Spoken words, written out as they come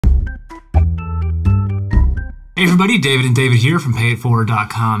Hey everybody, David and David here from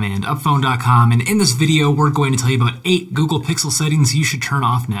Payette.com and Upphone.com, and in this video we're going to tell you about 8 Google Pixel settings you should turn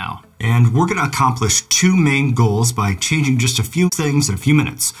off now. And we're going to accomplish 2 main goals by changing just a few things in a few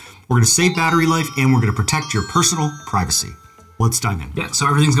minutes. We're going to save battery life and we're going to protect your personal privacy. Let's dive in. Yeah, so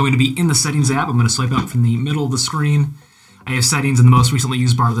everything's going to be in the Settings app. I'm going to swipe out from the middle of the screen. I have settings in the most recently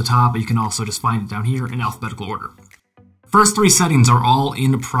used bar at the top, but you can also just find it down here in alphabetical order. First 3 settings are all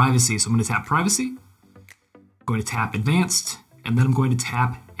in privacy, so I'm going to tap privacy. I'm going to tap advanced, and then I'm going to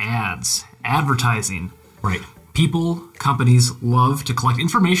tap ads, advertising. Right. People, companies love to collect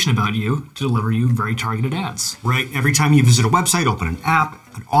information about you to deliver you very targeted ads. Right. Every time you visit a website, open an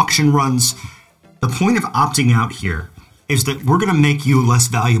app, an auction runs, the point of opting out here is that we're going to make you less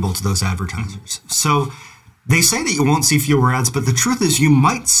valuable to those advertisers. So they say that you won't see fewer ads, but the truth is you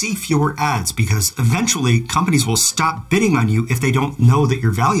might see fewer ads because eventually companies will stop bidding on you if they don't know that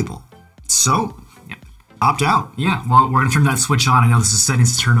you're valuable. So opt out. Yeah, well, we're going to turn that switch on. I know this is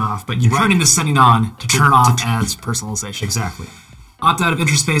settings to turn off, but you're turning this setting on to turn off ads personalization. Exactly. Opt out of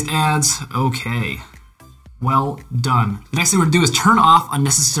interest-based ads. Okay. Well done. The next thing we're going to do is turn off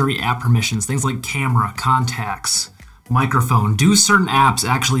unnecessary app permissions. Things like camera, contacts, microphone. Do certain apps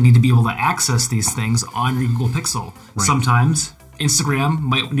actually need to be able to access these things on your Google Pixel? Right. Sometimes Instagram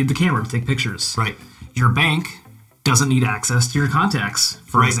might need the camera to take pictures. Right. Your bank doesn't need access to your contacts,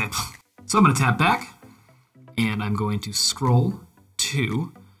 for example. So I'm going to tap back. And I'm going to scroll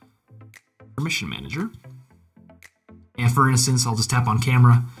to Permission Manager. And for instance, I'll just tap on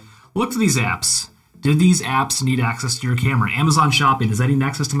camera. Look for these apps. Did these apps need access to your camera? Amazon Shopping, does that need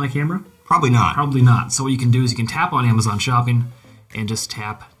access to my camera? Probably not. Probably not. So what you can do is you can tap on Amazon Shopping and just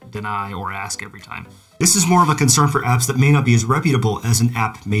tap deny or ask every time. This is more of a concern for apps that may not be as reputable as an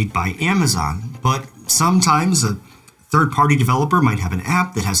app made by Amazon, but sometimes a third-party developer might have an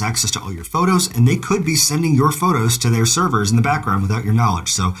app that has access to all your photos, and they could be sending your photos to their servers in the background without your knowledge.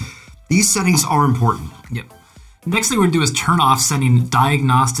 So these settings are important. Yep. Next thing we're going to do is turn off sending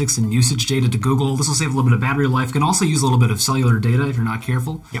diagnostics and usage data to Google. This will save a little bit of battery life. Can also use a little bit of cellular data if you're not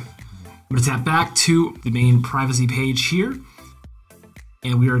careful. Yep. I'm going to tap back to the main privacy page here,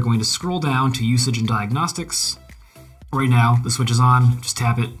 and we are going to scroll down to usage and diagnostics. Right now, the switch is on. Just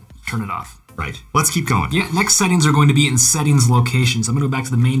tap it, turn it off. Right. Let's keep going. Yeah, next settings are going to be in settings location. So I'm going to go back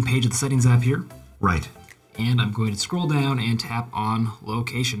to the main page of the settings app here. Right. And I'm going to scroll down and tap on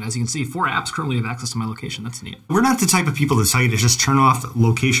location. As you can see, 4 apps currently have access to my location. That's neat. We're not the type of people that tell you to just turn off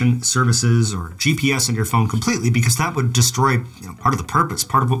location services or GPS on your phone completely, because that would destroy part of the purpose.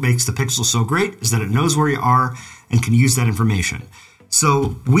 Part of what makes the Pixel so great is that it knows where you are and can use that information.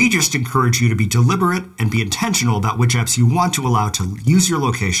 So we just encourage you to be deliberate and be intentional about which apps you want to allow to use your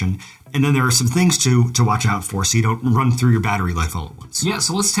location. And then there are some things to watch out for so you don't run through your battery life all at once. Yeah,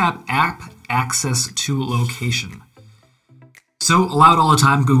 so let's tap App Access to Location. So allowed all the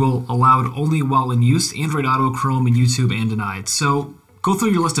time, Google, allowed only while in use, Android Auto, Chrome, and YouTube, and denied. So go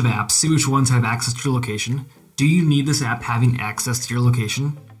through your list of apps, see which ones have access to your location. Do you need this app having access to your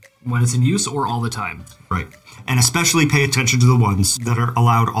location when it's in use or all the time? Right. And especially pay attention to the ones that are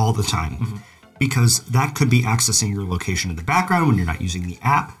allowed all the time, because that could be accessing your location in the background when you're not using the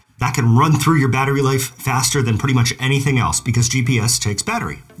app. That can run through your battery life faster than pretty much anything else because GPS takes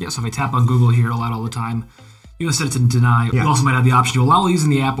battery. Yeah, so if I tap on Google here, allowed all the time, you can set it to deny. Yeah. You also might have the option to allow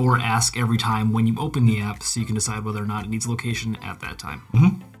using the app or ask every time when you open the app, so you can decide whether or not it needs location at that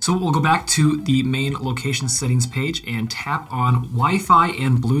time. So we'll go back to the main location settings page and tap on Wi-Fi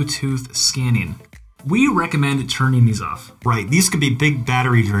and Bluetooth scanning. We recommend turning these off. Right. These could be big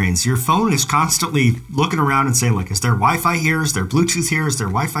battery drains. Your phone is constantly looking around and saying, like, is there Wi-Fi here? Is there Bluetooth here? Is there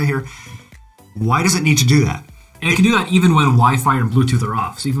Wi-Fi here? Why does it need to do that? And it can do that even when Wi-Fi and Bluetooth are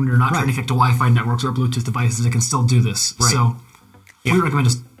off. So even when you're not trying to connect to Wi-Fi networks or Bluetooth devices, it can still do this. Right. So we recommend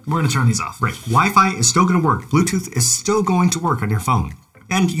we're going to turn these off. Right. Wi-Fi is still going to work. Bluetooth is still going to work on your phone.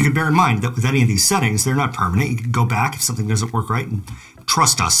 And you can bear in mind that with any of these settings, they're not permanent. You can go back if something doesn't work right, and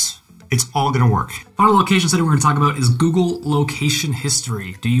trust us, it's all going to work. Final location setting we're going to talk about is Google Location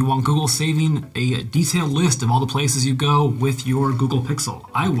History. Do you want Google saving a detailed list of all the places you go with your Google Pixel?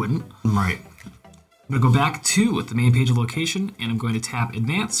 I wouldn't. Right. I'm going to go back to the main page of location, and I'm going to tap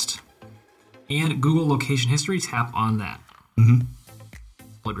Advanced, and Google Location History, tap on that.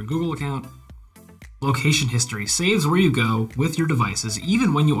 Plug your Google account. Location History saves where you go with your devices,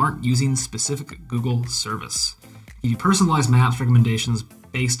 even when you aren't using specific Google service. Give you personalized maps, recommendations,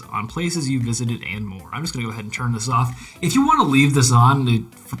 based on places you visited and more. I'm just going to go ahead and turn this off. If you want to leave this on,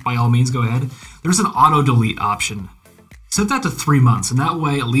 by all means, go ahead. There's an auto-delete option. Set that to 3 months, and that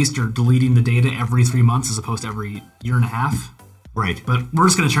way at least you're deleting the data every 3 months as opposed to every year and a half. Right. But we're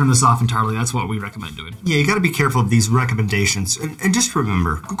just going to turn this off entirely. That's what we recommend doing. Yeah, you got to be careful of these recommendations. And just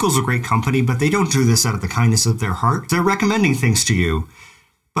remember, Google's a great company, but they don't do this out of the kindness of their heart. They're recommending things to you,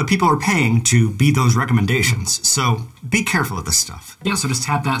 but people are paying to be those recommendations. So be careful of this stuff. Yeah, so just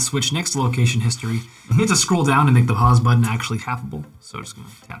tap that switch next to location history. You need to scroll down to make the pause button actually tappable. So just going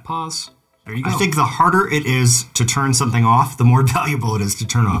to tap pause. There you go. I think the harder it is to turn something off, the more valuable it is to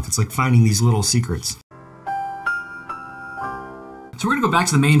turn off. It's like finding these little secrets. So we're going to go back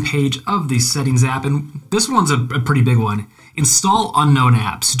to the main page of the Settings app, and this one's a pretty big one. Install unknown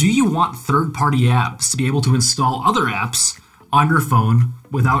apps. Do you want third-party apps to be able to install other apps on your phone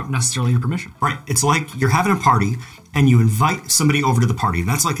without necessarily your permission? Right. It's like you're having a party, and you invite somebody over to the party.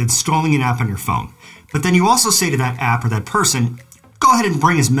 That's like installing an app on your phone. But then you also say to that app or that person, go ahead and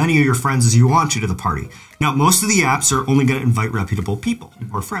bring as many of your friends as you want to the party. Now, most of the apps are only going to invite reputable people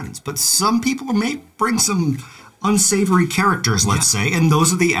or friends, but some people may bring some unsavory characters, let's say, and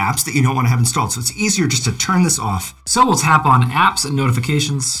those are the apps that you don't want to have installed. So it's easier just to turn this off. So we'll tap on Apps and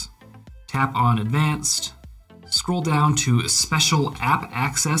Notifications, tap on Advanced, scroll down to Special App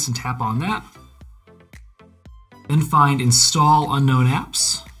Access and tap on that. Then find Install Unknown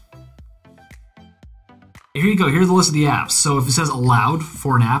Apps. Here you go, here's the list of the apps. So if it says allowed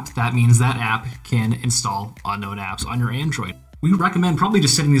for an app, that means that app can install unknown apps on your Android. We recommend probably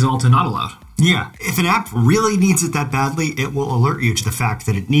just setting these all to not allowed. Yeah, if an app really needs it that badly, it will alert you to the fact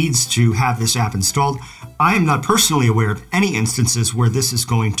that it needs to have this app installed. I am not personally aware of any instances where this is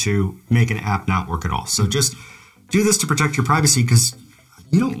going to make an app not work at all. So just do this to protect your privacy, because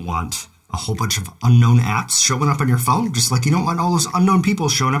you don't want a whole bunch of unknown apps showing up on your phone, just like you don't want all those unknown people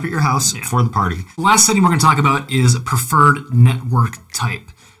showing up at your house for the party. The last setting we're going to talk about is preferred network type.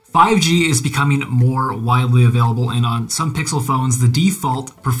 5G is becoming more widely available, and on some Pixel phones, the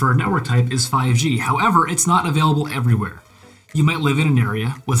default preferred network type is 5G. However, it's not available everywhere. You might live in an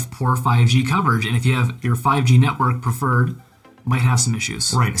area with poor 5G coverage, and if you have your 5G network preferred, might have some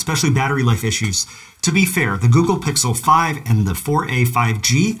issues. Right, especially battery life issues. To be fair, the Google Pixel 5 and the 4a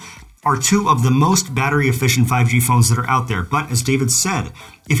 5G are two of the most battery-efficient 5G phones that are out there. But as David said,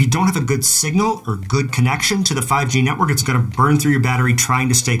 if you don't have a good signal or good connection to the 5G network, it's going to burn through your battery trying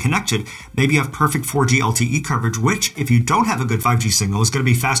to stay connected. Maybe you have perfect 4G LTE coverage, which, if you don't have a good 5G signal, is going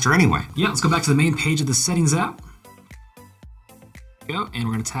to be faster anyway. Yeah, let's go back to the main page of the Settings app. Go, and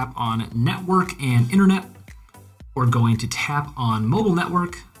we're going to tap on Network and Internet. We're going to tap on Mobile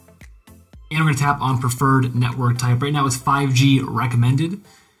Network. And we're going to tap on Preferred Network Type. Right now it's 5G recommended.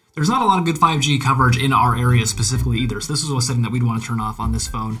 There's not a lot of good 5G coverage in our area specifically either, so this is a setting that we'd want to turn off on this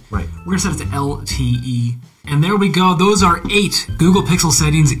phone. Right. We're going to set it to LTE. And there we go. Those are 8 Google Pixel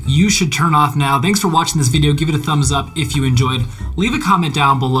settings you should turn off now. Thanks for watching this video. Give it a thumbs up if you enjoyed. Leave a comment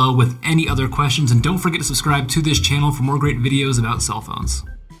down below with any other questions, and don't forget to subscribe to this channel for more great videos about cell phones.